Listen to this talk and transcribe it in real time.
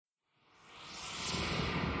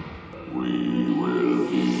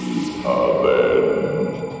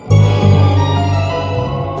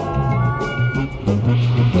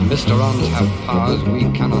Mysterons have powers we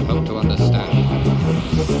cannot hope to understand.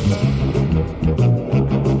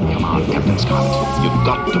 Come on, Captain Scarlet. You've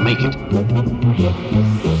got to make it.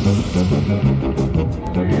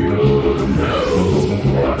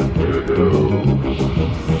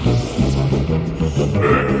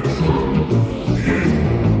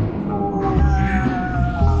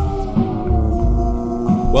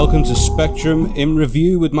 Welcome to Spectrum in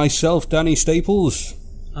Review with myself, Danny Staples.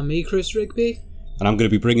 And me, Chris Rigby. And I'm going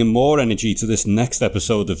to be bringing more energy to this next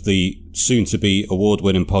episode of the soon-to-be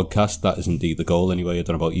award-winning podcast. That is indeed the goal anyway. I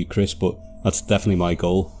don't know about you, Chris, but that's definitely my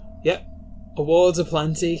goal. Yep. Awards are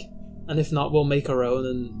plenty. And if not, we'll make our own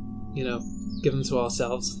and, give them to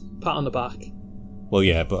ourselves. Pat on the back. Well,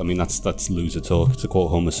 yeah, but I mean, that's loser talk, to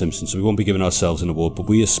quote Homer Simpson. So we won't be giving ourselves an award, but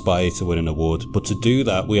we aspire to win an award. But to do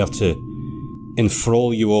that, we have to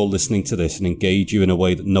enthrall you all listening to this and engage you in a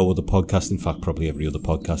way that no other podcast, in fact probably every other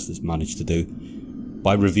podcast, has managed to do,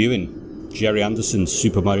 by reviewing Gerry Anderson's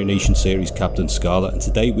Super Mario Nation series Captain Scarlet. And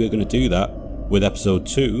today we're going to do that with episode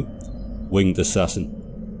 2, Winged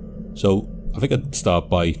Assassin. So I think I'd start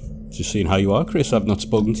by just seeing how you are, Chris. I've not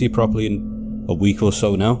spoken to you properly in a week or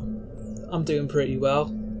so now. I'm doing pretty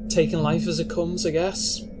well. Taking life as it comes, I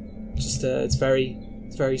guess. Just it's very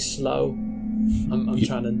slow. I'm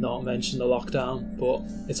trying to not mention the lockdown, but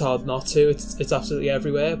it's hard not to. It's absolutely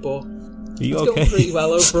everywhere, but it's going pretty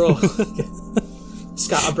well overall.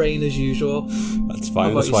 Scatterbrain as usual. That's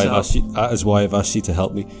fine. That's why I've asked you to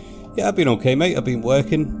help me. Yeah, I've been okay, mate. I've been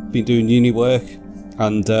working, been doing uni work,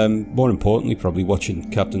 and more importantly, probably watching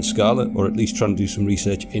Captain Scarlet, or at least trying to do some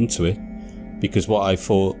research into it, because what I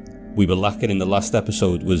thought we were lacking in the last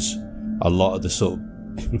episode was a lot of the sort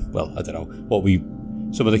of, well, I don't know,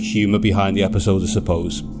 some of the humour behind the episode, I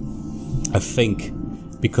suppose. I think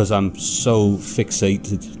because I'm so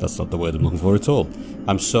fixated, that's not the word I'm looking for at all,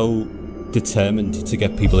 I'm so determined to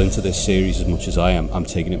get people into this series as much as I am, I'm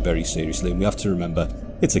taking it very seriously, and we have to remember,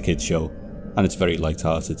 it's a kid's show, and it's very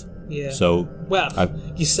light-hearted. Yeah. So,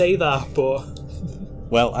 you say that, but...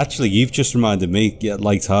 Well, actually, you've just reminded me,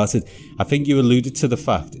 light-hearted. I think you alluded to the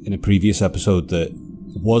fact in a previous episode that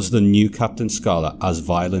was the new Captain Scarlet as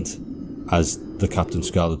violent as the Captain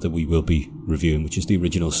Scarlet that we will be reviewing, which is the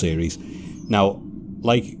original series. Now,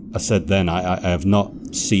 like I said then, I have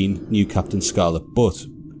not seen new Captain Scarlet, but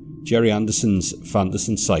Gerry Anderson's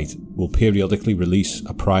Fanderson site will periodically release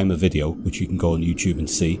a primer video, which you can go on YouTube and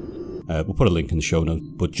see. We'll put a link in the show notes.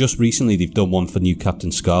 But just recently, they've done one for new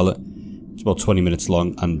Captain Scarlet. It's about 20 minutes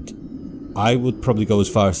long, and I would probably go as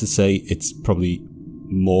far as to say it's probably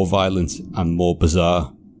more violent and more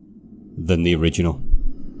bizarre than the original.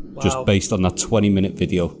 Wow. Just based on that 20-minute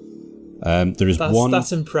video.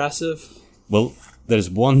 That's impressive. Well,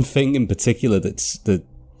 there's one thing in particular it's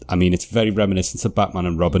very reminiscent of Batman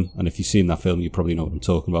and Robin, and if you've seen that film, you probably know what I'm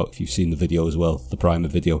talking about if you've seen the video as well, the primer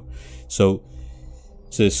video. So,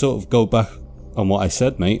 to sort of go back on what I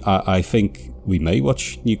said, mate, I think we may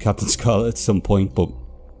watch new Captain Scarlet at some point, but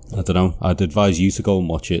I don't know, I'd advise you to go and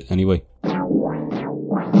watch it anyway.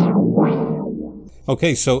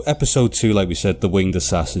 Okay, so episode 2, like we said, The Winged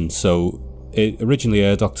Assassin. So it originally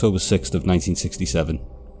aired October 6th of 1967,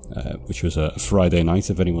 which was a Friday night,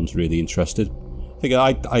 if anyone's really interested.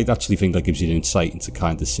 I actually think that gives you an insight into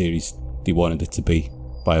kind of series they wanted it to be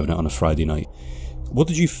by having it on a Friday night. What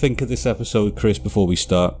did you think of this episode, Chris, before we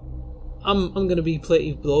start? I'm going to be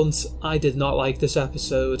pretty blunt. I did not like this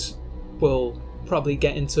episode. We'll probably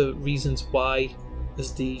get into reasons why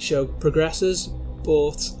as the show progresses,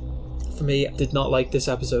 but for me, I did not like this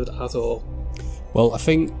episode at all. Well, I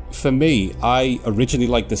think for me, I originally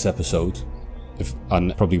liked this episode,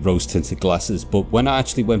 and probably rose-tinted glasses, but when I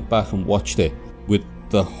actually went back and watched it with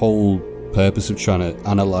the whole purpose of trying to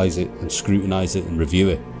analyse it and scrutinise it and review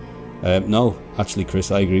it, no, actually,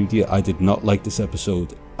 Chris, I agree with you. I did not like this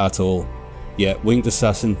episode at all. Yeah, Winged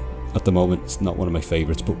Assassin at the moment is not one of my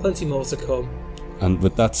favourites, but plenty more to come. And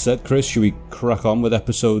with that said, Chris, should we crack on with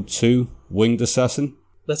episode 2, Winged Assassin?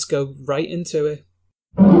 Let's go right into it.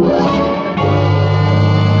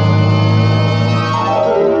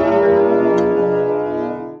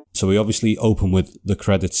 So we obviously open with the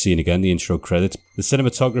credits scene again, the intro credits. The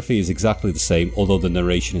cinematography is exactly the same, although the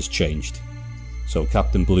narration has changed. So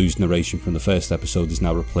Captain Blue's narration from the first episode is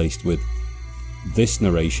now replaced with this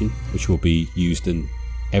narration, which will be used in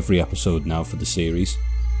every episode now for the series.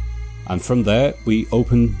 And from there, we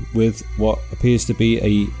open with what appears to be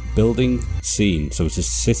a building scene. So it's a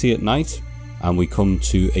city at night, and we come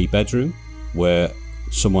to a bedroom where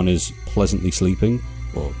someone is pleasantly sleeping,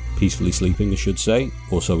 or peacefully sleeping, I should say,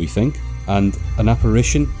 or so we think. And an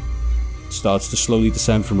apparition starts to slowly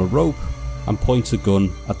descend from a rope and points a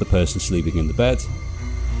gun at the person sleeping in the bed.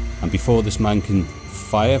 And before this man can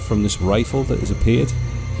fire from this rifle that has appeared,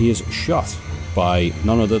 he is shot by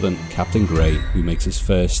none other than Captain Grey, who makes his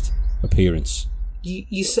first appearance.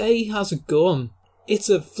 You say he has a gun. It's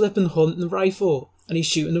a flippin' hunting rifle, and he's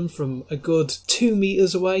shooting them from a good 2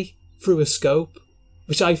 meters away through a scope,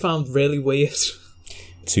 which I found really weird.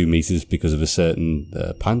 2 meters because of a certain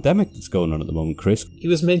pandemic that's going on at the moment, Chris. He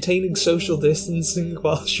was maintaining social distancing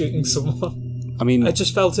while shooting someone. I mean, I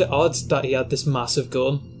just felt it odd that he had this massive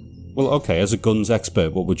gun. Well, okay, as a guns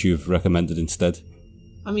expert, what would you have recommended instead?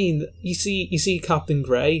 I mean, you see Captain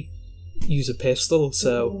Grey use a pistol,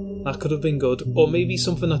 so that could have been good. Or maybe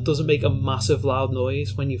something that doesn't make a massive loud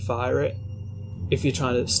noise when you fire it, if you're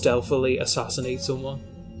trying to stealthily assassinate someone.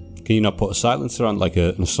 Can you not put a silencer on, like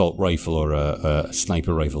an assault rifle or a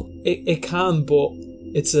sniper rifle? It can, but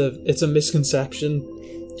it's a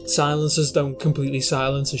misconception. Silencers don't completely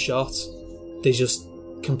silence a shot. They just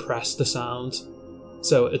compress the sound.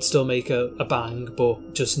 So it'd still make a bang,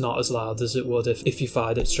 but just not as loud as it would if you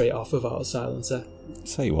fired it straight off without a silencer.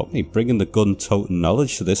 Tell you what, mate, bringing the gun-toting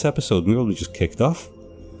knowledge to this episode, we've only just kicked off.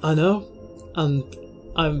 I know, and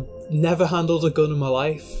I've never handled a gun in my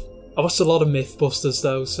life. I watched a lot of Mythbusters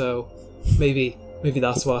though, so maybe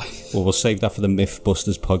that's why. Well, we'll save that for the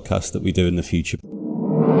Mythbusters podcast that we do in the future.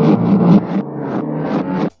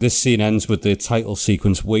 This scene ends with the title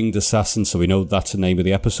sequence, Winged Assassin, so we know that's the name of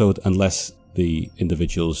the episode, unless the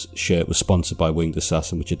individual's shirt was sponsored by Winged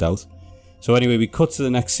Assassin, which I doubt. So anyway, we cut to the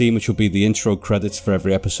next scene, which will be the intro credits for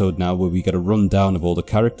every episode now, where we get a rundown of all the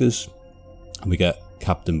characters. And we get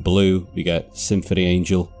Captain Blue, we get Symphony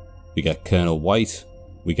Angel, we get Colonel White,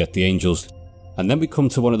 we get the Angels. And then we come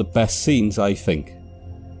to one of the best scenes, I think,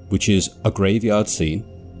 which is a graveyard scene,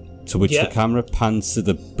 to which the camera pans to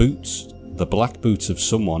the boots, the black boots of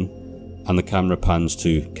someone, and the camera pans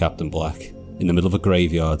to Captain Black in the middle of a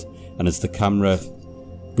graveyard. And as the camera,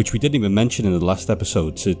 which we didn't even mention in the last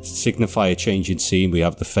episode, to signify a change in scene, we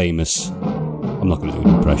have the famous, I'm not going to do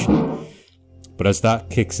an impression, but as that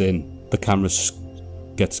kicks in, the camera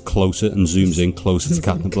gets closer and zooms in closer to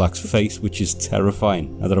Captain Black's face, which is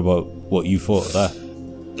terrifying. I don't know about what you thought of that.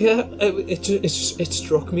 Yeah, it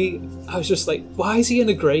struck me. I was just like, why is he in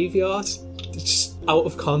a graveyard? It's just out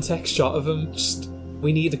of context shot of him.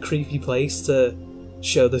 We need a creepy place to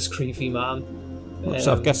show this creepy man.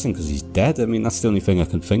 So I'm guessing because he's dead. I mean, that's the only thing I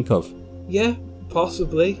can think of. Yeah,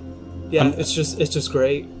 possibly. Yeah, and it's just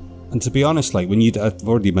great. And to be honest, like I've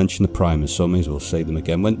already mentioned the primers, so I may as well say them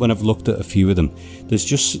again. When I've looked at a few of them, there's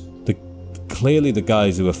just clearly the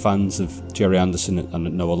guys who are fans of Gerry Anderson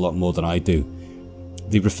and know a lot more than I do.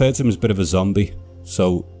 They refer to him as a bit of a zombie.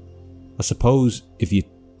 So I suppose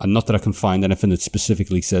and not that I can find anything that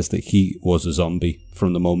specifically says that he was a zombie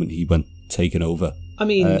from the moment he went taken over. I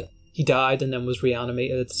mean, he died and then was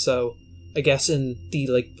reanimated, so I guess in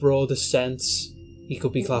the broadest sense, he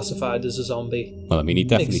could be classified as a zombie. Well, I mean, he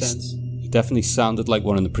definitely sounded like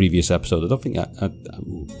one in the previous episode. I don't think I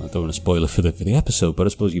don't want to spoil it for the episode, but I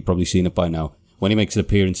suppose you've probably seen it by now. When he makes an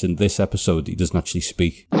appearance in this episode, he doesn't actually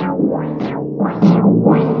speak.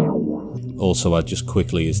 Also, I'd just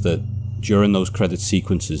quickly is that during those credit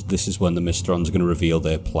sequences, this is when the Mysterons are going to reveal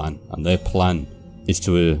their plan, and their plan is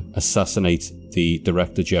to assassinate the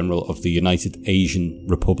Director General of the United Asian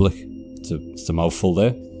Republic. It's a mouthful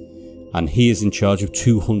there. And he is in charge of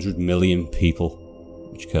 200 million people,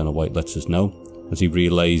 which Colonel White lets us know, as he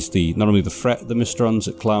relays not only the threat of the Mysterons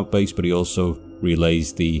at Cloud Base, but he also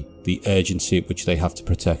relays the urgency at which they have to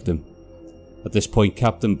protect him. At this point,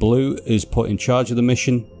 Captain Blue is put in charge of the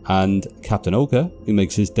mission, and Captain Ogre, who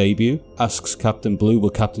makes his debut, asks Captain Blue,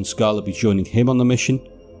 will Captain Scarlet be joining him on the mission?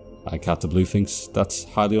 And Captain Blue thinks that's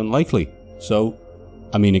highly unlikely. So,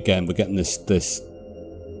 I mean, again, we're getting this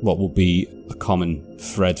what will be a common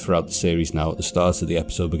thread throughout the series now. At the start of the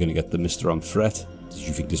episode, we're going to get the Mysteron threat. Did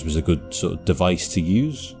you think this was a good sort of device to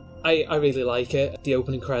use? I really like it. The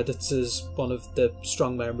opening credits is one of the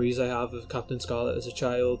strong memories I have of Captain Scarlet as a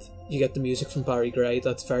child. You get the music from Barry Gray,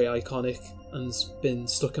 that's very iconic and's been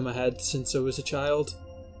stuck in my head since I was a child.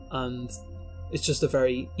 And it's just a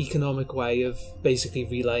very economic way of basically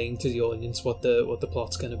relaying to the audience what the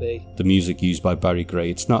plot's going to be. The music used by Barry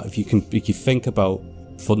Gray, it's not, if you think about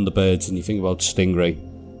Thunderbirds and you think about Stingray,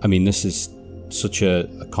 I mean, this is such a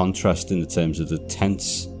contrast in the terms of the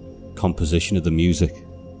tense composition of the music.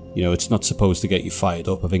 You know, it's not supposed to get you fired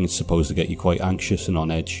up. I think it's supposed to get you quite anxious and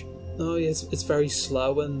on edge. No, yeah, it's very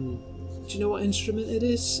slow. And do you know what instrument it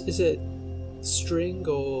is? Is it string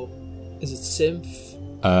or is it synth?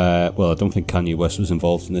 Well, I don't think Kanye West was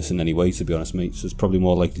involved in this in any way, to be honest, mate. So it's probably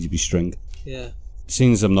more likely to be string. Yeah.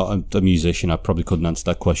 Seeing as I'm not a musician, I probably couldn't answer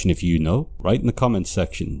that question. If you know, write in the comments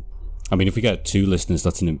section. I mean, if we get 2 listeners,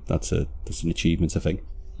 that's an achievement, I think.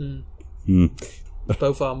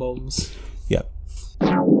 Both our mums. Yeah.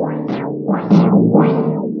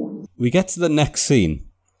 We get to the next scene.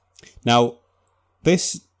 Now,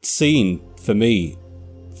 this scene, for me,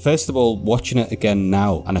 first of all, watching it again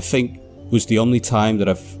now, and I think was the only time that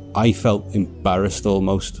I felt embarrassed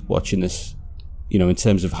almost watching this, you know, in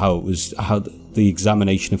terms of how the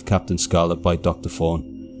examination of Captain Scarlet by Dr.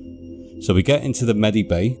 Thorne. So we get into the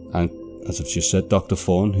Medibay, and as I've just said, Dr.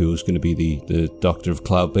 Thorne, who is going to be the doctor of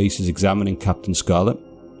Cloudbase, is examining Captain Scarlet.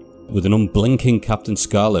 With an unblinking Captain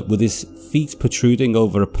Scarlet, with his feet protruding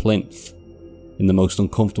over a plinth, in the most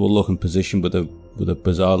uncomfortable looking position with a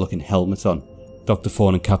bizarre looking helmet on. Dr.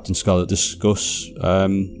 Thorne and Captain Scarlet discuss,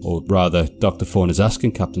 or rather, Dr. Thorne is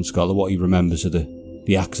asking Captain Scarlet what he remembers of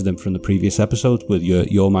the accident from the previous episode with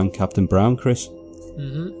your man Captain Brown, Chris.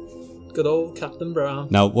 Good old Captain Brown.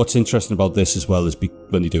 Now, what's interesting about this as well is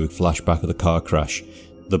when they do a flashback of the car crash,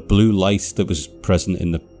 the blue light that was present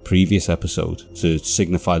in the previous episode to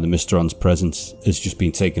signify the Mysteron's presence has just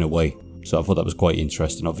been taken away. So I thought that was quite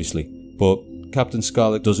interesting, obviously. But Captain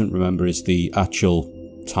Scarlet doesn't remember is the actual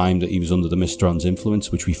time that he was under the Mysteron's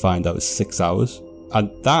influence, which we find out is 6 hours.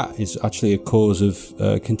 And that is actually a cause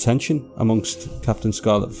of contention amongst Captain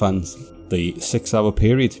Scarlet fans, the 6 hour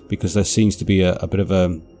period, because there seems to be a bit of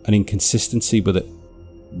an inconsistency with it.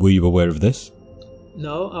 Were you aware of this?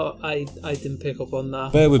 No, I didn't pick up on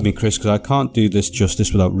that. Bear with me, Chris, because I can't do this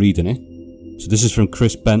justice without reading it. So this is from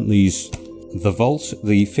Chris Bentley's The Vault,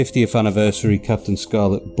 the 50th anniversary Captain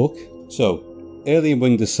Scarlet book. So, Alien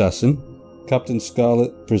Winged Assassin, Captain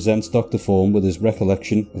Scarlet presents Dr. Thorne with his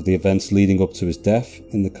recollection of the events leading up to his death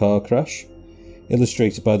in the car crash,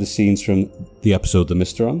 illustrated by the scenes from the episode The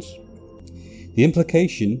Mysterons. The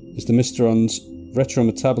implication is the Mysteron's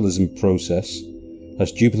retrometabolism process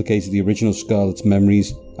has duplicated the original Scarlet's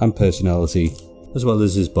memories and personality, as well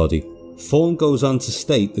as his body. Thorne goes on to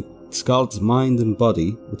state that Scarlet's mind and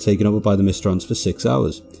body were taken over by the Mysterons for 6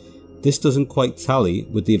 hours. This doesn't quite tally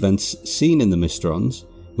with the events seen in the Mysterons,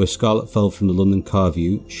 where Scarlet fell from the London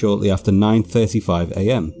Carview shortly after 9:35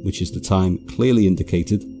 am, which is the time clearly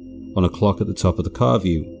indicated on a clock at the top of the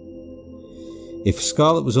Carview. If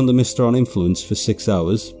Scarlet was under Mysteron influence for 6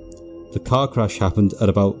 hours, the car crash happened at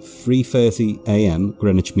about 3:30 am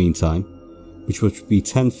Greenwich Mean Time, which would be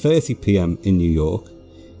 10:30 pm in New York,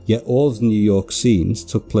 yet all of the New York scenes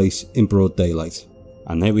took place in broad daylight.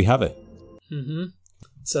 And there we have it.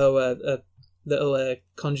 So a little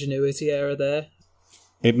continuity error there.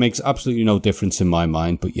 It makes absolutely no difference in my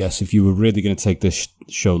mind, but yes, if you were really going to take this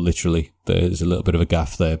show literally, there's a little bit of a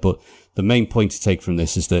gaffe there. But the main point to take from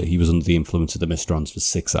this is that he was under the influence of the Mysterons for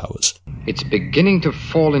 6 hours. It's beginning to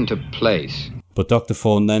fall into place. But Dr.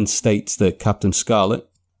 Thorne then states that Captain Scarlet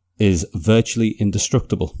is virtually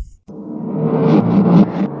indestructible.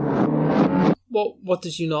 What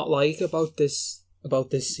did you not like about this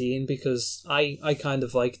scene? Because I kind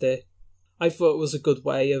of liked it. I thought it was a good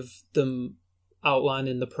way of them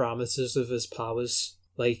outlining the parameters of his powers.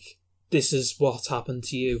 Like, this is what happened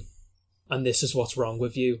to you, and this is what's wrong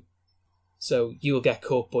with you. So you'll get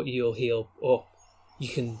cut, but you'll heal up. You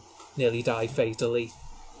can nearly die fatally,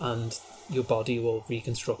 and your body will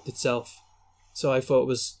reconstruct itself. So I thought it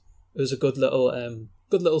was a good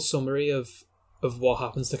little summary of what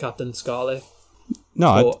happens to Captain Scarlet.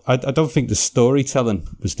 No, I don't think the storytelling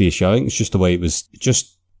was the issue. I think it's just the way it was.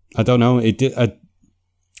 Just, I don't know. It did.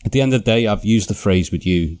 At the end of the day, I've used the phrase with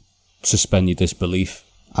you, suspend your disbelief.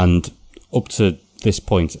 And up to this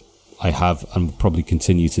point, I have and will probably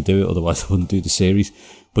continue to do it, otherwise I wouldn't do the series.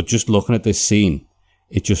 But just looking at this scene,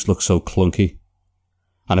 it just looks so clunky.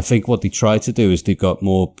 And I think what they tried to do is they got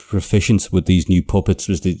more proficient with these new puppets,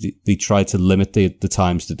 was they tried to limit the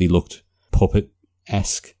times that they looked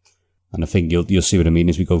puppet-esque. And I think you'll see what I mean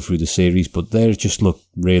as we go through the series, but they just look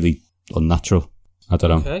really unnatural. I don't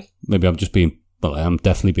know. Okay. Maybe I'm just being... Well, I am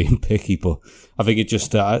definitely being picky, but I think it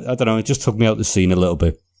just, I don't know, it just took me out of the scene a little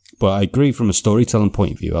bit. But I agree from a storytelling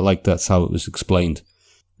point of view. I like that's how it was explained.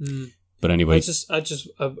 But anyway.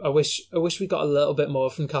 I wish we got a little bit more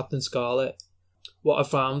from Captain Scarlet. What I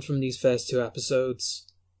found from these first 2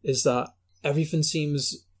 episodes is that everything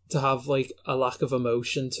seems to have, like, a lack of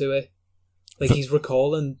emotion to it. Like, he's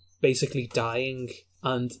recalling basically dying,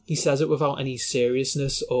 and he says it without any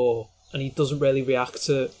seriousness, and he doesn't really react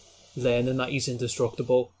to learning that he's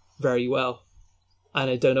indestructible very well. And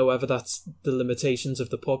I don't know whether that's the limitations of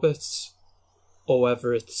the puppets or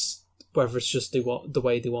whether it's just the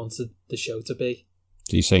way they wanted the show to be.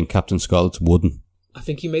 So you're saying Captain Scarlet's wooden? I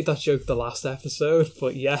think you made that joke the last episode,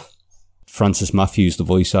 but yeah. Francis Matthews, the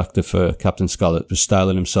voice actor for Captain Scarlet, was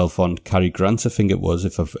styling himself on Cary Grant, I think it was,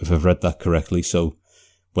 if I've read that correctly. So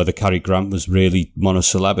whether Cary Grant was really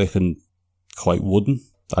monosyllabic and quite wooden,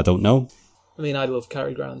 I don't know. I mean, I love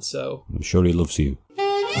Cary Grant, so... I'm sure he loves you.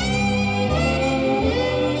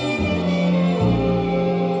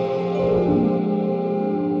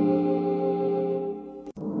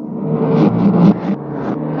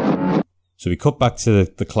 So we cut back to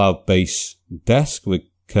the Cloud Base desk where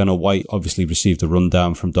Colonel White obviously received a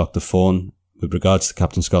rundown from Dr. Thorne with regards to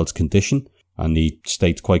Captain Scarlet's condition, and he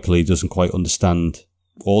states quite clearly he doesn't quite understand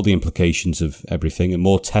all the implications of everything and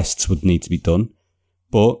more tests would need to be done.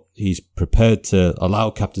 But he's prepared to allow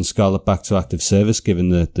Captain Scarlet back to active service given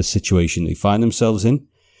the situation they find themselves in,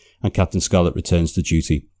 and Captain Scarlet returns to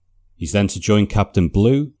duty. He's then to join Captain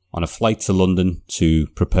Blue on a flight to London to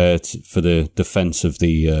prepare for the defence of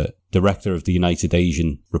the Director of the United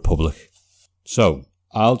Asian Republic. So,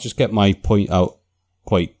 I'll just get my point out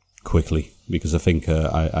quite quickly, because I think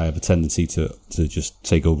I have a tendency to just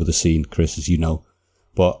take over the scene, Chris, as you know.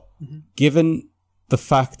 But given the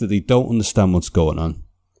fact that they don't understand what's going on,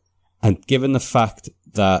 and given the fact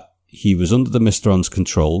that he was under the Mysteron's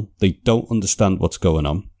control, they don't understand what's going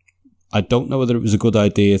on, I don't know whether it was a good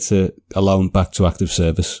idea to allow him back to active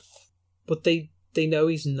service. But they know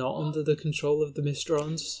he's not under the control of the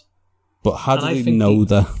Mysterons. But how do they know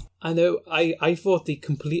that? I know, I thought the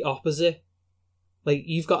complete opposite. Like,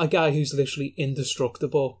 you've got a guy who's literally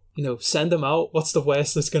indestructible. You know, send him out. What's the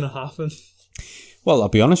worst that's going to happen? Well, I'll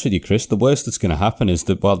be honest with you, Chris. The worst that's going to happen is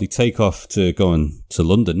that while they take off to go to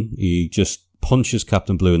London, he just punches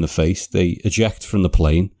Captain Blue in the face. They eject from the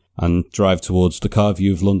plane and drive towards the car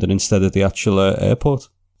view of London instead of the actual airport.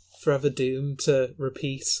 Forever doomed to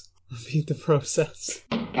repeat the process.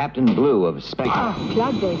 Captain Blue of Spectre.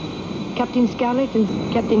 Cloud Base. Captain Scarlet and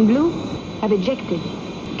Captain Blue have ejected.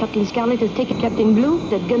 Captain Scarlet has taken Captain Blue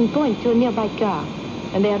at gunpoint to a nearby car,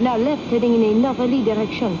 and they are now left heading in a northerly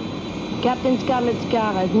direction. Captain Scarlet's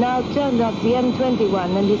car has now turned off the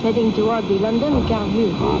M21 and is heading toward the London car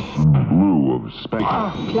view. Blue of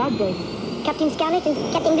Spectre. Cloud Base. Captain Scarlet and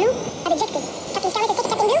Captain Blue have ejected. Captain Scarlet has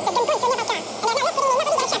taken Captain Blue at gunpoint to a nearby car, and they are now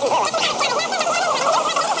left heading in a northerly direction.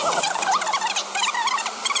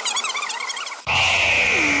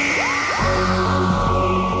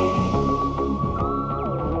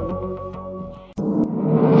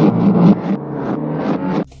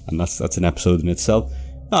 And that's an episode in itself.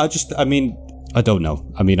 No, I mean, I don't know.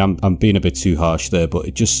 I mean, I'm being a bit too harsh there, but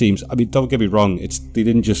it just seems, I mean, don't get me wrong, they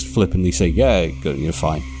didn't just flippantly say, yeah, you're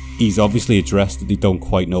fine. He's obviously addressed that they don't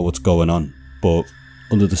quite know what's going on, but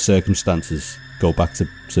under the circumstances, go back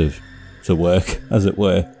to work, as it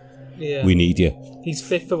were. Yeah. We need you. He's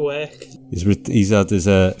fit for work. He's had his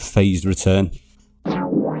phased return.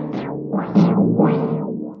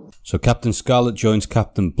 So Captain Scarlet joins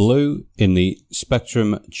Captain Blue in the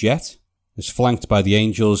Spectrum jet. It's flanked by the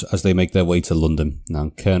Angels as they make their way to London.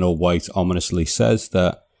 Now, Colonel White ominously says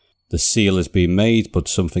that the seal is being made, but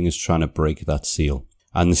something is trying to break that seal.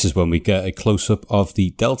 And this is when we get a close-up of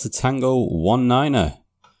the Delta Tango 19er,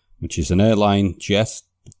 which is an airline jet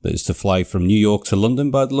that is to fly from New York to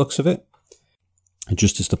London by the looks of it. And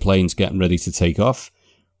just as the plane's getting ready to take off,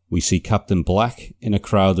 we see Captain Black in a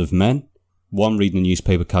crowd of men. One reading the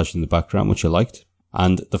newspaper casually in the background, which I liked.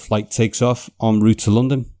 And the flight takes off en route to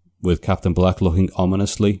London, with Captain Black looking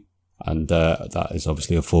ominously. And that is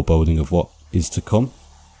obviously a foreboding of what is to come.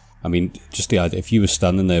 I mean, just the idea, if you were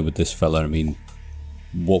standing there with this fella, I mean,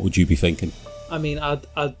 what would you be thinking? I mean,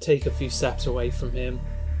 I'd take a few steps away from him.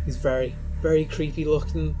 He's very, very creepy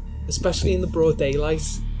looking, especially in the broad daylight.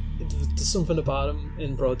 There's something about him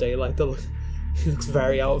in broad daylight that he looks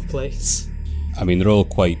very out of place. I mean, they're all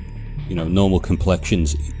quite, normal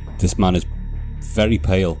complexions. This man is very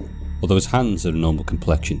pale, although his hands are a normal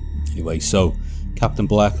complexion. Anyway, so Captain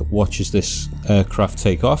Black watches this aircraft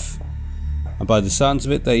take off, and by the sounds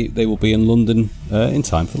of it, they will be in London in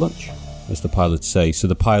time for lunch, as the pilots say. So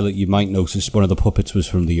the pilot, you might notice, one of the puppets was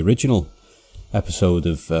from the original episode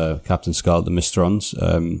of Captain Scarlet, the Mysterons.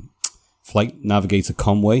 Flight Navigator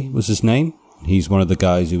Conway was his name. He's one of the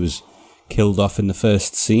guys who was killed off in the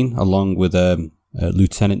first scene, along with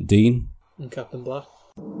Lieutenant Dean. And Captain Black.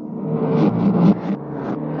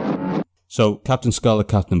 So Captain Scarlet,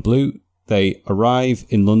 Captain Blue, they arrive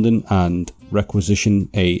in London and requisition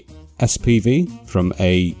a SPV from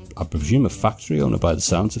I presume a factory owner by the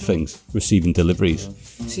sounds of things, receiving deliveries.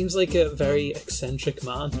 He seems like a very eccentric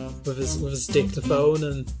man with his dictaphone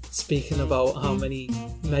and speaking about how many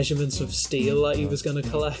measurements of steel that he was going to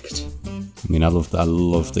collect. I mean, I love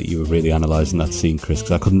that you were really analysing that scene, Chris,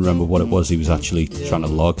 because I couldn't remember what it was he was actually trying to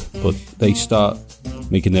log. But they start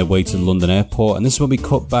making their way to the London airport. And this is when we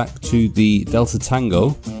cut back to the Delta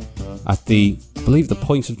Tango at the, I believe, the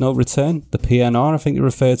point of no return, the PNR, I think they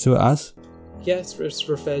refer to it as. Yeah, it's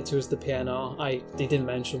referred to as the PNR. They didn't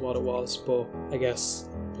mention what it was, but I guess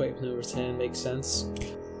point of no return makes sense.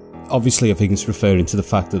 Obviously, I think it's referring to the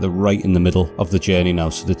fact that they're right in the middle of the journey now,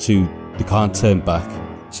 so they can't turn back,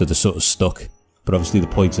 so they're sort of stuck. But obviously, the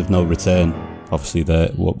point of no return, obviously,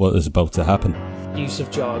 what is about to happen. Use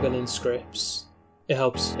of jargon in scripts, it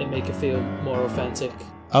helps it make it feel more authentic.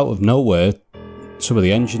 Out of nowhere, some of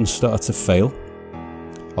the engines started to fail,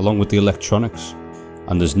 along with the electronics,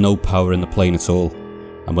 and there's no power in the plane at all.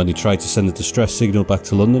 And when they tried to send a distress signal back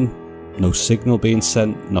to London, no signal being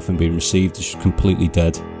sent, nothing being received, it's just completely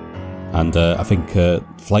dead. And I think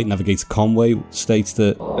Flight Navigator Conway states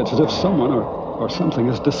that it's as if someone or something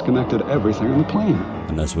has disconnected everything in the plane.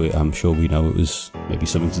 And as I'm sure we know, it was maybe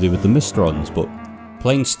something to do with the Mysterons, but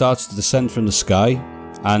plane starts to descend from the sky,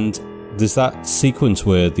 and there's that sequence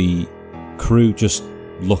where the crew just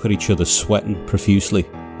look at each other sweating profusely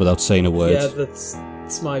without saying a word. Yeah, that's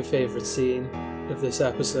my favourite scene of this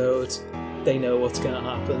episode. They know what's going to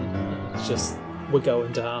happen, and it's just, we're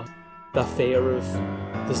going down. That fear of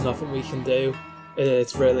there's nothing we can do.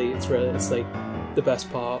 It's like the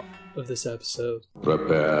best part of this episode.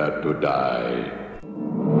 Prepare to die.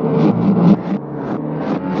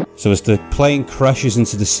 So as the plane crashes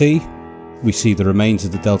into the sea, we see the remains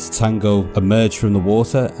of the Delta Tango emerge from the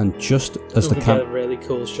water, and just as the get a really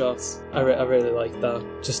cool shot. I really like that.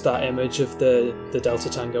 Just that image of the Delta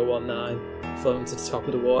Tango 19 floating to the top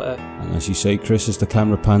of the water. And as you say, Chris, as the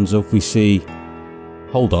camera pans up, we see,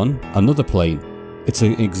 hold on, another plane. It's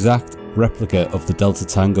an exact replica of the Delta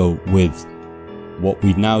Tango, with what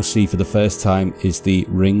we now see for the first time is the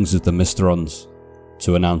rings of the Mysterons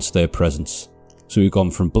to announce their presence. So we've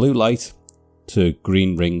gone from blue light to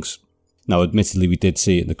green rings. Now, admittedly, we did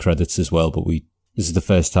see it in the credits as well, but this is the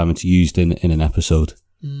first time it's used in an episode.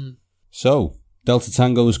 So, Delta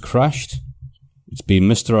Tango has crashed. It's been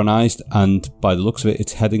Mysteronized, and by the looks of it,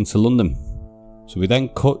 it's heading to London. So we then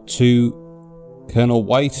cut to Colonel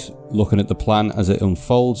White looking at the plan as it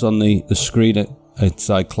unfolds on the screen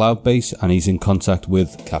outside Cloud Base, and he's in contact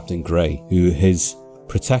with Captain Grey, who is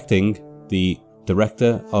protecting the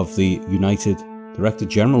Director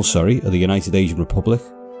General of the United Asian Republic.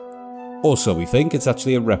 Also, we think it's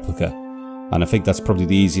actually a replica, and I think that's probably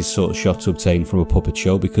the easiest sort of shot to obtain from a puppet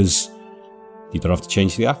show, because you don't have to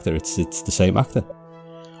change the actor, it's the same actor.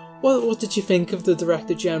 What did you think of the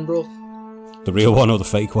Director General? The real one or the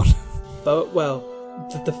fake one? Well,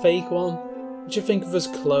 the fake one. What did you think of his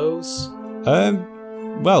clothes?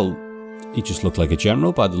 Well, he just looked like a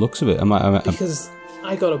general by the looks of it. Because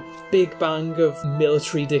I got a big bang of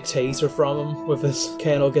military dictator from him with his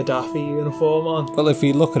Colonel Gaddafi uniform on. Well, if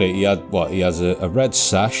you look at it, he has a red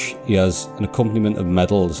sash, he has an accompaniment of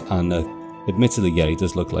medals, and admittedly, yeah, he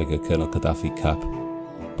does look like a Colonel Gaddafi cap.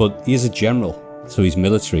 But he is a general, so he's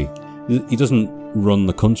military. He doesn't run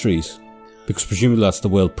the countries, because presumably that's the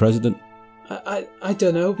world president. I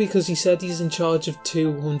don't know, because he said he's in charge of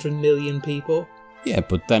 200 million people. Yeah,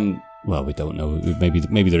 but then, well, we don't know.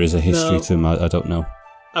 Maybe there is a history to him. I don't know.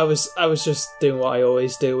 I was just doing what I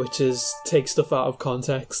always do, which is take stuff out of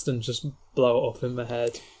context and just blow it up in my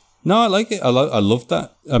head. No, I like it. I love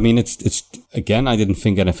that. I mean, it's again, I didn't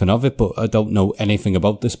think anything of it, but I don't know anything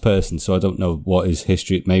about this person, so I don't know what his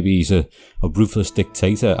history. Maybe he's a ruthless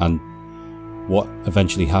dictator, and what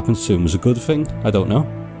eventually happens to him was a good thing. I don't know.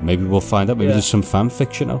 Maybe we'll find out. Maybe there's some fan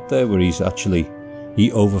fiction out there where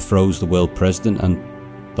he overthrows the world president and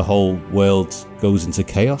the whole world goes into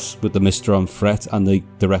chaos with the Mysteron threat and the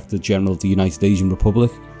Director General of the United Asian Republic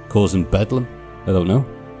causing bedlam. I don't know.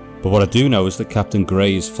 But what I do know is that Captain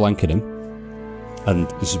Grey is flanking him, and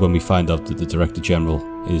this is when we find out that the Director General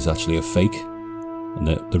is actually a fake, and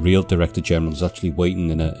that the real Director General is actually waiting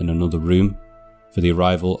in another room for the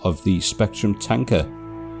arrival of the Spectrum tanker,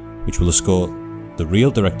 which will escort the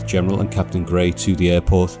real Director General and Captain Grey to the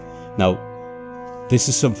airport. Now, this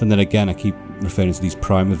is something that, again, I keep referring to these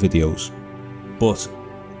primer videos, but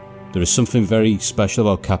there is something very special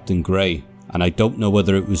about Captain Grey, and I don't know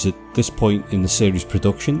whether it was at this point in the series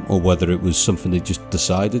production or whether it was something they just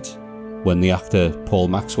decided when the actor Paul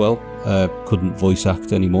Maxwell couldn't voice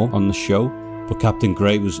act anymore on the show. But Captain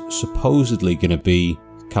Grey was supposedly going to be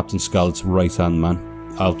Captain Scarlet's right-hand man.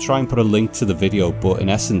 I'll try and put a link to the video, but in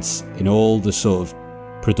essence, in all the sort of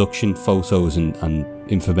production photos and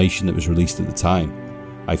information that was released at the time,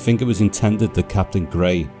 I think it was intended that Captain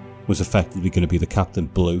Grey was effectively going to be the Captain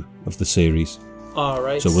Blue of the series.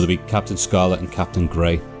 Alright. So would it be Captain Scarlet and Captain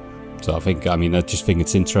Grey? So I just think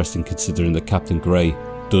it's interesting, considering that Captain Grey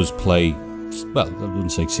does play well, I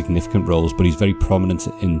wouldn't say significant roles, but he's very prominent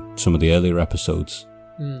in some of the earlier episodes,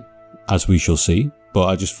 as we shall see. But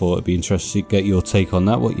I just thought it'd be interesting to get your take on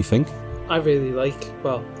that, what you think. I really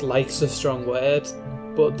like's a strong word,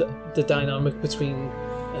 but the dynamic between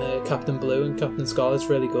Captain Blue and Captain Scarlet's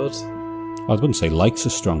really good. I wouldn't say like's a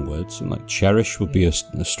strong word, something like cherish would be a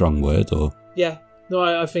strong word, or... Yeah, no,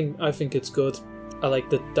 I think it's good. I like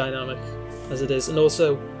the dynamic as it is, and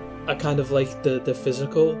also I kind of like the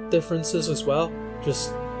physical differences as well.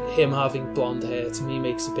 Just him having blonde hair to me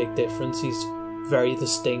makes a big difference. He's very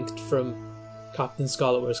distinct from Captain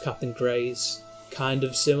Scarlet, whereas Captain Grey's kind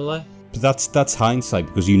of similar. But that's hindsight,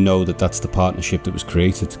 because you know that's the partnership that was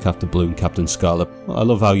created, Captain Blue and Captain Scarlet. Well, I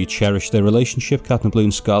love how you cherish their relationship, Captain Blue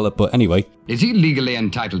and Scarlet, but anyway. Is he legally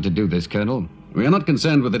entitled to do this, Colonel? We are not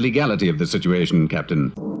concerned with the legality of the situation,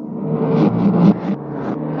 Captain.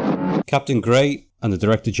 Captain Grey and the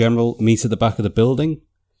Director General meet at the back of the building,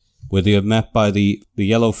 where they are met by the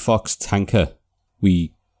Yellow Fox tanker.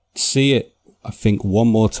 We see it, I think, one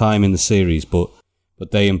more time in the series, but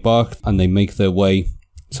they embark and they make their way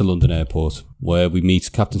to London Airport, where we meet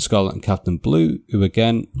Captain Scarlet and Captain Blue, who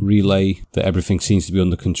again relay that everything seems to be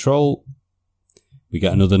under control. We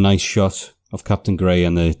get another nice shot of Captain Grey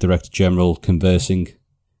and the Director General conversing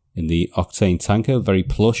in the Octane tanker. Very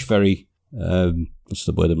plush, very, what's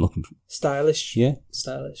the word I'm looking for? Stylish. Yeah.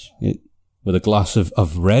 Stylish. Yeah. With a glass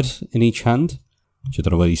of red in each hand, which I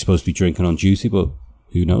don't know whether he's supposed to be drinking on duty, but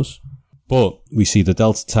who knows. But we see the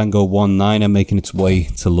Delta Tango 19er making its way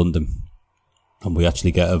to London. And we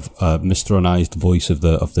actually get a misterionized voice of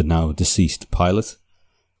the now deceased pilot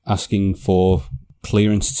asking for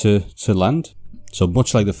clearance to land. So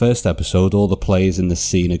much like the first episode, all the players in this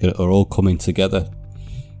scene are all coming together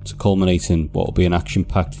to culminate in what will be an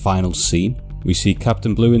action-packed final scene. We see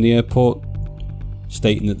Captain Blue in the airport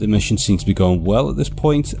stating that the mission seems to be going well at this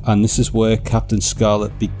point, and this is where Captain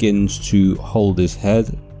Scarlet begins to hold his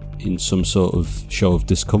head in some sort of show of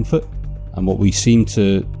discomfort. And what we seem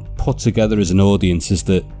to put together as an audience is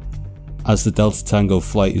that as the Delta Tango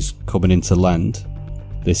flight is coming into land,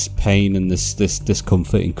 this pain and this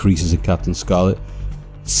discomfort increases in Captain Scarlet,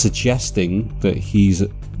 suggesting that he's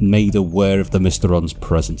made aware of the Mysteron's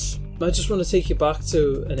presence. I just want to take you back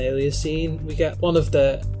to an earlier scene. We get one of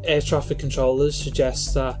the air traffic controllers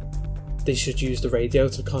suggests that they should use the radio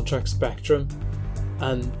to contract Spectrum,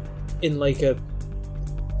 and in like a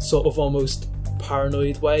sort of almost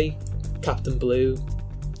paranoid way, Captain Blue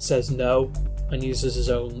says no and uses his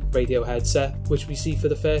own radio headset, which we see for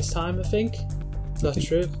the first time, I think. Is that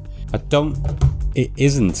true? It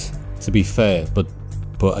isn't, to be fair, but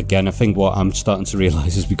again, I think what I'm starting to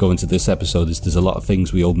realise as we go into this episode is there's a lot of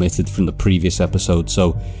things we omitted from the previous episode.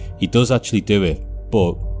 So he does actually do it,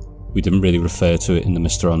 but we didn't really refer to it in the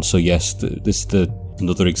Mysteron. So yes, this is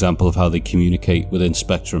another example of how they communicate within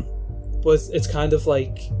Spectrum. But it's kind of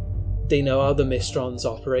like they know how the Mysterons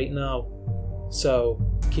operate now, so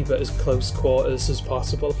keep it as close quarters as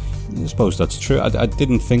possible. I suppose that's true. I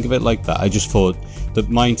didn't think of it like that. I just thought that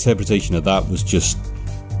my interpretation of that was just,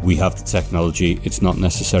 we have the technology, it's not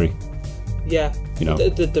necessary. Yeah, you know,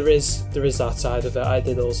 there is that side of it. I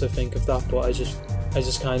did also think of that, but I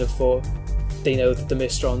just kind of thought they know that the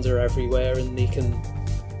Mysterons are everywhere and they can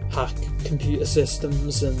hack computer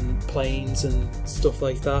systems and planes and stuff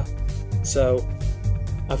like that. So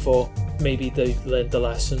I thought maybe they've learned the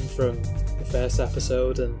lesson from the first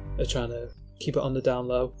episode and are trying to keep it on the down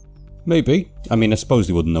low. Maybe. I mean, I suppose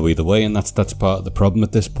they wouldn't know either way, and that's part of the problem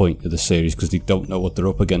at this point of the series, because they don't know what they're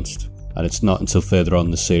up against. And it's not until further on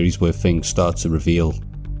in the series where things start to reveal,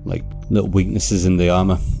 like, little weaknesses in the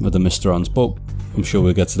armour of the Mysterons. But I'm sure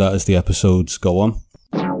we'll get to that as the episodes go on.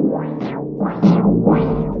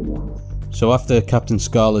 So after Captain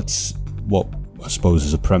Scarlet's, what I suppose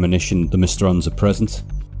is a premonition, the Mysterons are present.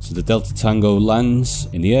 So the Delta Tango lands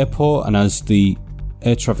in the airport, and as the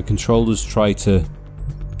air traffic controllers try to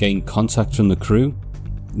gain contact from the crew,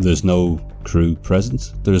 there's no crew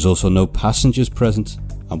present. There is also no passengers present.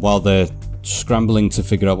 And while they're scrambling to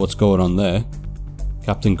figure out what's going on there,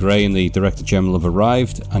 Captain Grey and the Director General have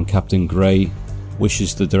arrived, and Captain Grey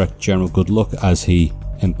wishes the Director General good luck as he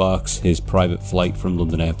embarks his private flight from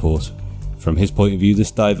London Airport. From his point of view, this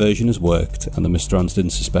diversion has worked, and the Mysterons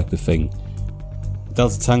didn't suspect a thing.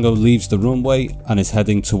 Delta Tango leaves the runway and is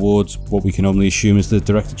heading towards what we can only assume is the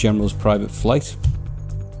Director General's private flight,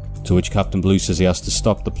 to which Captain Blue says he has to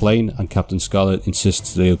stop the plane, and Captain Scarlet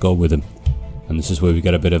insists that he'll go with him. And this is where we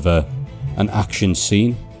get a bit of an action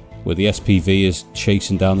scene, where the SPV is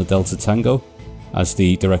chasing down the Delta Tango as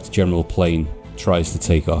the Director General plane tries to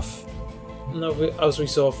take off. Now, as we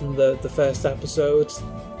saw from the first episode,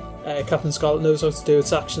 Captain Scarlet knows how to do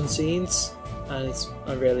its action scenes. and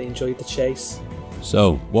I really enjoyed the chase.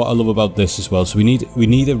 So, what I love about this as well, so we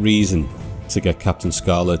need a reason to get Captain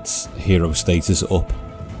Scarlet's hero status up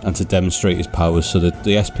and to demonstrate his powers, so that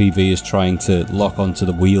the SPV is trying to lock onto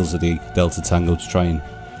the wheels of the Delta Tango to try and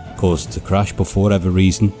cause it to crash, but for whatever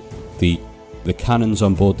reason, the cannons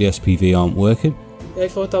on board the SPV aren't working. Yeah, I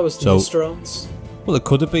thought that was the Mysterons. Well, it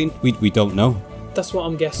could have been. We don't know. That's what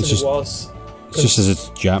I'm guessing it was. It's just as it's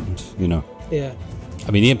jammed, you know. Yeah.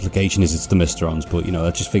 I mean, the implication is it's the Mysterons, but, you know,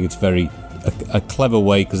 I just think it's very a clever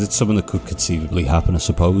way, because it's something that could conceivably happen, I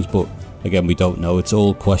suppose, but again, we don't know. It's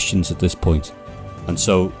all questions at this point. And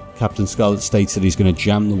so Captain Scarlet states that he's going to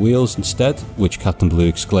jam the wheels instead, which Captain Blue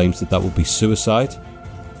exclaims that would be suicide.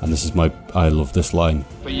 And this is I love this line.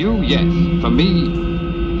 For you, yes. For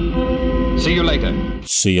me, see you later.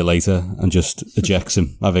 See you later, and just ejects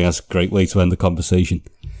him. I think that's a great way to end the conversation.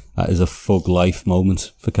 That is a thug life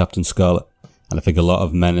moment for Captain Scarlet. And I think a lot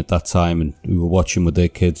of men at that time, and who were watching with their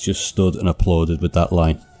kids, just stood and applauded with that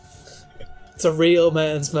line. It's a real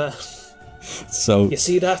man's man. So you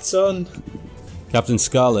see that, son? Captain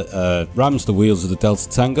Scarlet rams the wheels of the Delta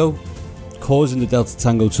Tango, causing the Delta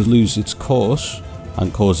Tango to lose its course,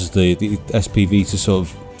 and causes the SPV to sort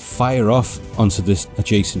of fire off onto this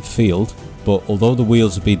adjacent field. But although the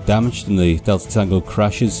wheels have been damaged and the Delta Tango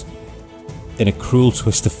crashes, in a cruel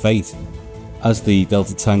twist of fate, as the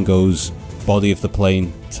Delta Tango's body of the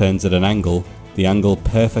plane turns at an angle, the angle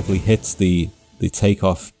perfectly hits the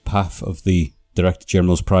takeoff path of the Director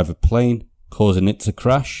General's private plane, causing it to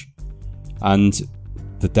crash, and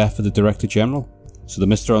the death of the Director General. So the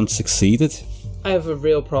Mysterons succeeded. I have a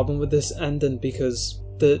real problem with this ending, because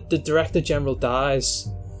the Director General dies.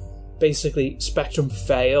 Basically, Spectrum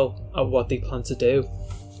fail at what they plan to do,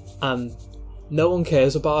 and no one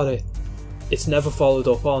cares about it. It's never followed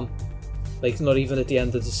up on. Like, not even at the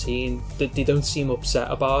end of the scene. They don't seem upset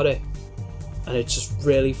about it. And it's just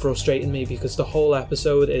really frustrating me, because the whole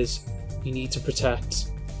episode is, you need to protect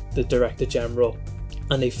the Director General,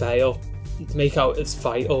 and they fail. They make out it's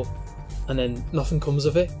vital, and then nothing comes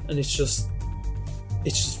of it, and it's just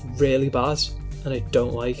really bad, and I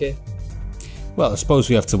don't like it. Well, I suppose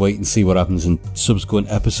we have to wait and see what happens in subsequent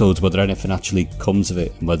episodes, whether anything actually comes of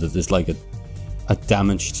it, and whether there's like a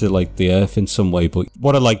damage to like the Earth in some way. But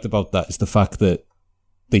what I liked about that is the fact that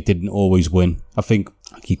they didn't always win. I think,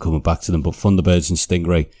 I keep coming back to them, but Thunderbirds and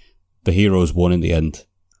Stingray, the heroes won in the end.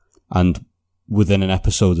 And within an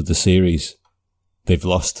episode of the series, they've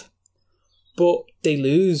lost. But they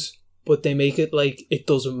lose, but they make it like it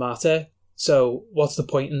doesn't matter. So what's the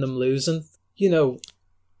point in them losing? You know,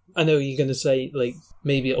 I know you're going to say, like,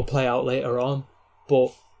 maybe it'll play out later on,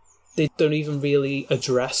 but they don't even really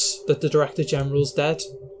address that the Director General's dead.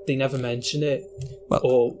 They never mention it. Well,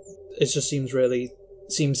 or it just seems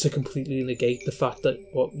to completely negate the fact that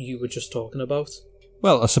what you were just talking about.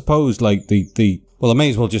 Well, I suppose, like, well, I may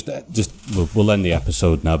as well we'll end the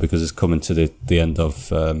episode now, because it's coming to the end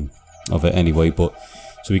of it anyway. But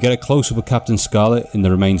so we get a close-up of Captain Scarlet in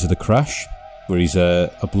the remains of the crash, where he's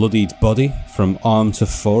a bloodied body from arm to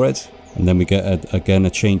forehead. And then we get, again, a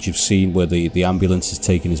change of scene where the ambulance is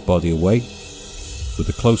taking his body away, with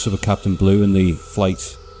a close-up of Captain Blue and the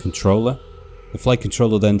flight controller. The flight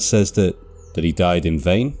controller then says that he died in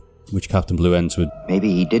vain, which Captain Blue ends with,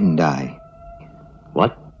 maybe he didn't die.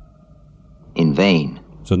 What? In vain.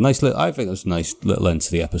 So I think that's a nice little end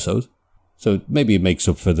to the episode. So maybe it makes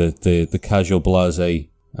up for the casual blasé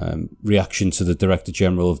reaction to the Director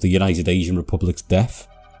General of the United Asian Republic's death.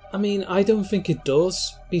 I mean, I don't think it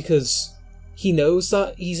does, because he knows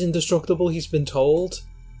that he's indestructible. He's been told.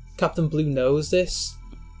 Captain Blue knows this.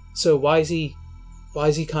 So why is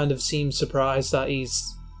he kind of seem surprised that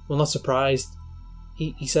he's... Well, not surprised.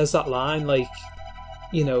 He says that line, like,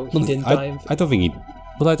 you know, he didn't die. I don't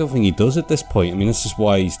think he does at this point. I mean, this is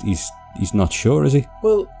why he's not sure, is he?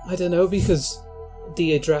 Well, I don't know, because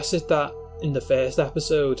they address it that in the first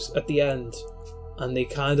episode at the end, and they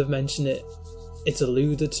kind of mention it. It's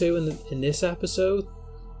alluded to in this episode,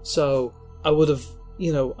 so I would have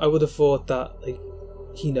thought that, like,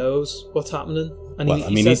 he knows what's happening, and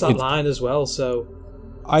he says that line as well. So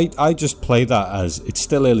I just play that as it's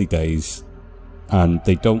still early days, and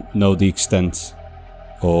they don't know the extent,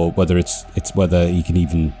 or whether it's whether he can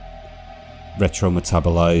even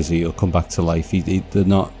retro-metabolize, he'll come back to life. He's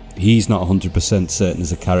not 100% certain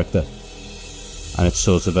as a character, and it's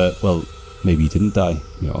sort of well, maybe he didn't die.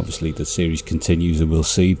 You know, obviously the series continues and we'll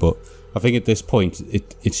see. But I think at this point,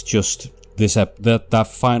 it's just this that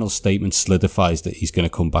final statement solidifies that he's going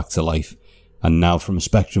to come back to life. And now, from a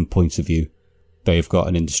Spectrum point of view, they've got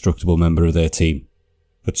an indestructible member of their team.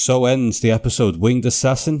 But so ends the episode Winged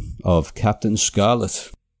Assassin of Captain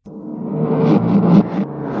Scarlet.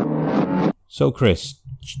 So, Chris,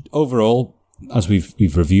 overall, as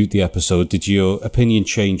we've reviewed the episode, did your opinion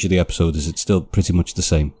change of the episode? Is it still pretty much the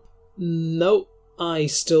same? No, I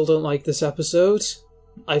still don't like this episode.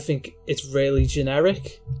 I think it's really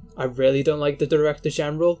generic. I really don't like the Director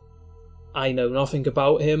General. I know nothing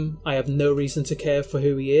about him. I have no reason to care for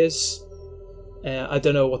who he is. I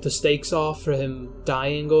don't know what the stakes are for him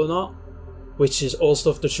dying or not, which is all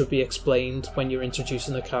stuff that should be explained when you're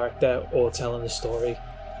introducing a character or telling a story,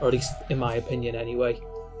 or at least in my opinion anyway.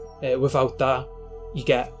 Without that, you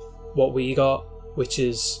get what we got, which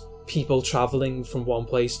is people travelling from one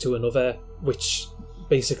place to another, which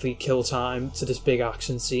basically kill time to this big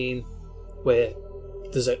action scene where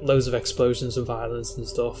there's loads of explosions and violence and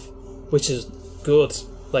stuff, which is good.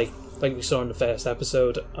 Like we saw in the first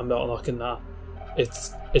episode, I'm not knocking that.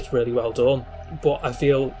 It's really well done. But I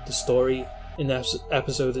feel the story in this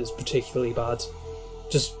episode is particularly bad,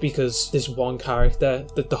 just because this one character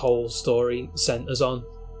that the whole story centres on.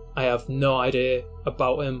 I have no idea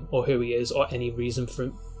about him or who he is or any reason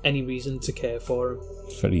to care for him.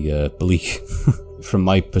 It's very bleak. From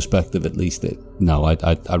my perspective, at least,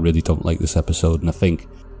 I really don't like this episode, and I think,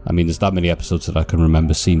 there's that many episodes that I can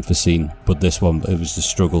remember scene for scene, but this one, it was the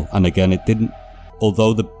struggle. And again, it didn't,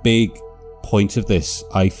 although the big point of this,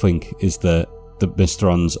 I think, is that the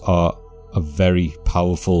Mysterons are a very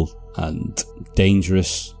powerful and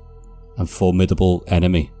dangerous and formidable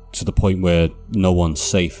enemy, to the point where no one's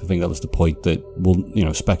safe. I think that was the point, that,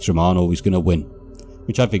 Spectrum aren't always going to win,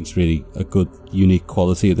 which I think is really a good, unique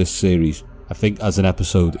quality of this series. I think as an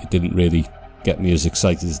episode, it didn't really get me as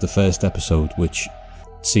excited as the first episode, which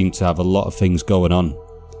seemed to have a lot of things going on,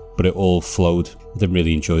 but it all flowed. I didn't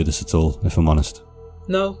really enjoy this at all, if I'm honest.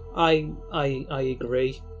 No, I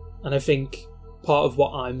agree. And I think part of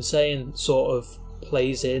what I'm saying sort of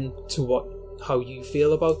plays into how you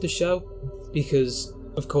feel about the show, because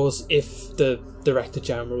of course, if the Director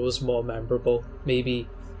General was more memorable, maybe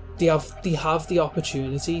they have the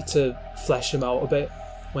opportunity to flesh him out a bit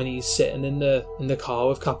when he's sitting in the car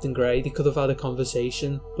with Captain Grey. They could have had a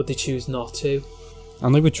conversation, but they choose not to.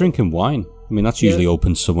 And they were drinking wine. That's usually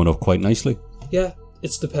opens someone up quite nicely. Yeah,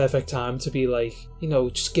 it's the perfect time to be like,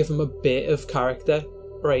 just give him a bit of character.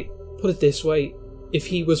 Right, put it this way, if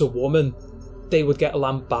he was a woman, they would get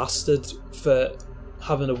lambasted for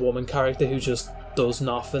having a woman character who just does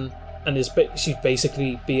nothing, and she'd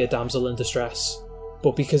basically be a damsel in distress.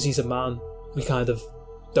 But because he's a man, we kind of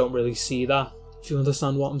don't really see that, if you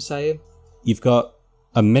understand what I'm saying. You've got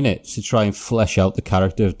a minute to try and flesh out the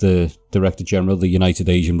character of the Director General of the United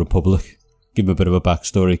Asian Republic. Give him a bit of a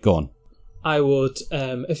backstory. Go on. I would,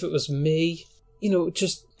 if it was me,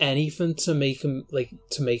 just anything to make him,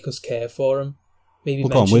 to make us care for him. Maybe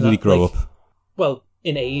go on, where did he grow up? Well,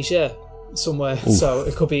 in Asia somewhere. Oof. So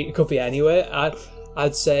it could be anywhere.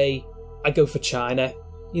 I'd say I'd go for China.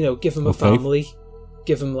 Give him a family.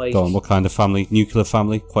 Give him Go on, what kind of family? Nuclear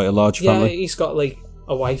family? Quite a large family? Yeah, he's got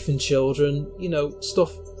a wife and children.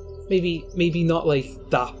 Stuff. Maybe not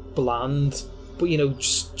that bland, but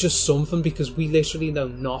just something, because we literally know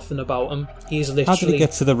nothing about him. He's literally. How did he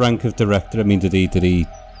get to the rank of director? Did he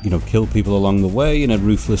kill people along the way in a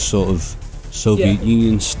ruthless sort of Soviet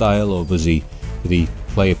Union style, or did he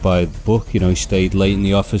play it by the book? He stayed late in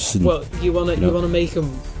the office. And, well, you want to make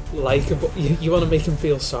him likeable. You want to make him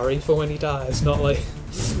feel sorry for when he dies, not like.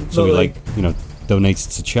 So he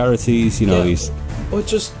donates to charities. He's or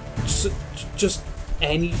just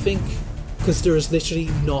anything, because there is literally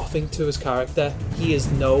nothing to his character. He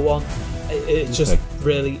is no one. It just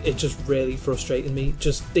really frustrated me.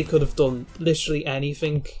 Just they could have done literally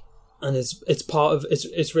anything, and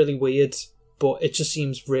it's really weird, but it just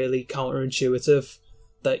seems really counterintuitive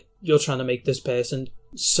that you're trying to make this person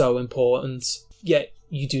so important, yet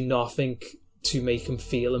you do nothing to make him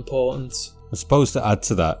feel important. I suppose to add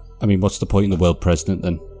to that, what's the point in the world president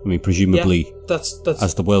then? Presumably, that's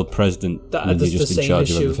as the world president, you're just in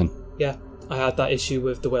charge of everything. Yeah, I had that issue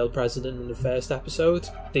with the world president in the first episode.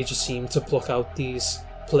 They just seem to pluck out these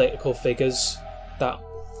political figures that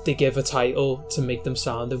they give a title to make them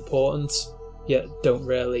sound important, yet don't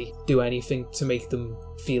really do anything to make them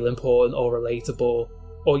feel important or relatable,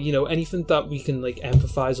 or anything that we can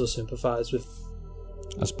empathise or sympathise with.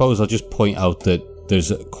 I suppose I'll just point out that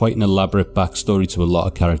there's quite an elaborate backstory to a lot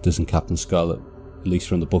of characters in Captain Scarlet, at least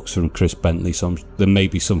from the books from Chris Bentley, so there may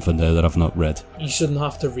be something there that I've not read. You shouldn't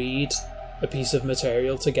have to read a piece of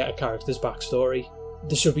material to get a character's backstory.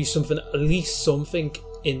 There should be something, at least something,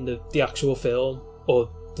 in the actual film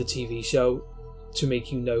or the TV show to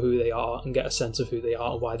make you know who they are and get a sense of who they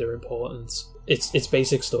are and why they're important. It's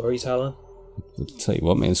basic storytelling. I'll tell you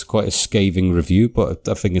what, it's quite a scathing review, but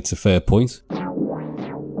I think it's a fair point.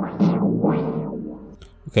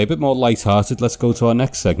 Okay, a bit more light-hearted. Let's go to our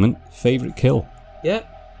next segment. Favourite kill? Yeah,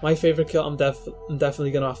 my favourite kill, I'm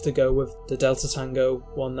definitely going to have to go with the Delta Tango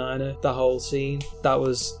 19er. That whole scene, that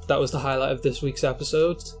was the highlight of this week's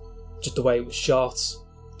episode. Just the way it was shot,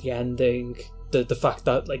 the ending, the fact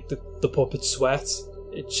that like the puppet sweat,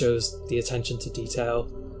 it shows the attention to detail,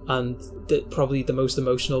 and probably the most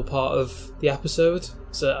emotional part of the episode.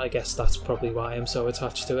 So I guess that's probably why I'm so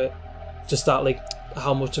attached to it. Just that, like,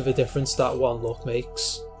 how much of a difference that one look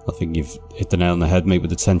makes. I think you've hit the nail on the head, mate,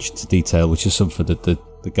 with attention to detail, which is something that the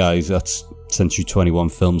guys at Century 21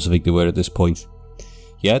 Films, I think they were at this point.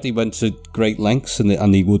 Yeah, they went to great lengths,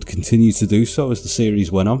 and they would continue to do so as the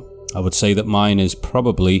series went on. I would say that mine is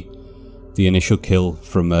probably the initial kill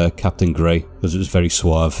from Captain Grey, because it was very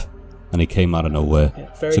suave, and he came out of nowhere.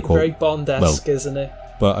 Yeah, very Bond-esque, isn't it?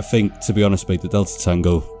 But I think, to be honest, mate, the Delta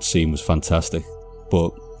Tango scene was fantastic.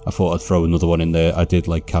 But I thought I'd throw another one in there. I did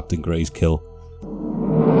like Captain Grey's kill.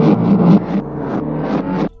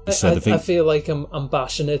 I feel like I'm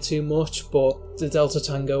bashing it too much, but the Delta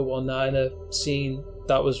Tango 19er scene,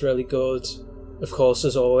 that was really good. Of course,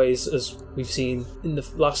 as always, as we've seen in the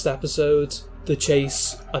last episode, the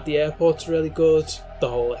chase at the airport's really good. The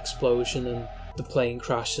whole explosion and the plane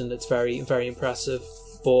crash, and it's very, very impressive.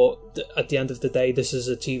 But at the end of the day, this is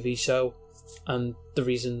a TV show, and the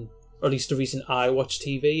reason, or at least the reason I watch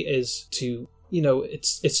TV, is to,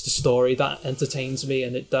 it's the story that entertains me,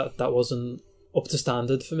 and that wasn't up to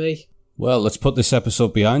standard for me. Well, let's put this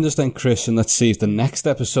episode behind us then, Chris, and let's see if the next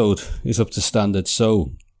episode is up to standard.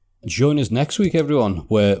 So, join us next week, everyone,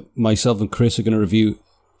 where myself and Chris are going to review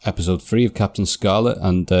episode 3 of Captain Scarlet.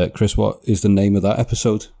 And Chris, what is the name of that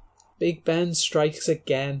episode? Big Ben Strikes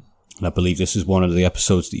Again. And I believe this is one of the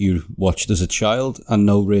episodes that you watched as a child and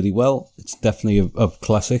know really well. It's definitely a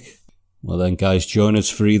classic. Well then, guys, join us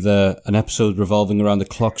for either an episode revolving around the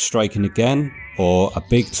clock striking again, or a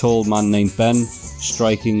big tall man named Ben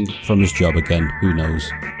striking from his job again. Who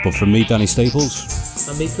knows? But from me, Danny Staples.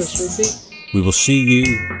 And me, Chris Rigby. We will see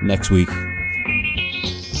you next week.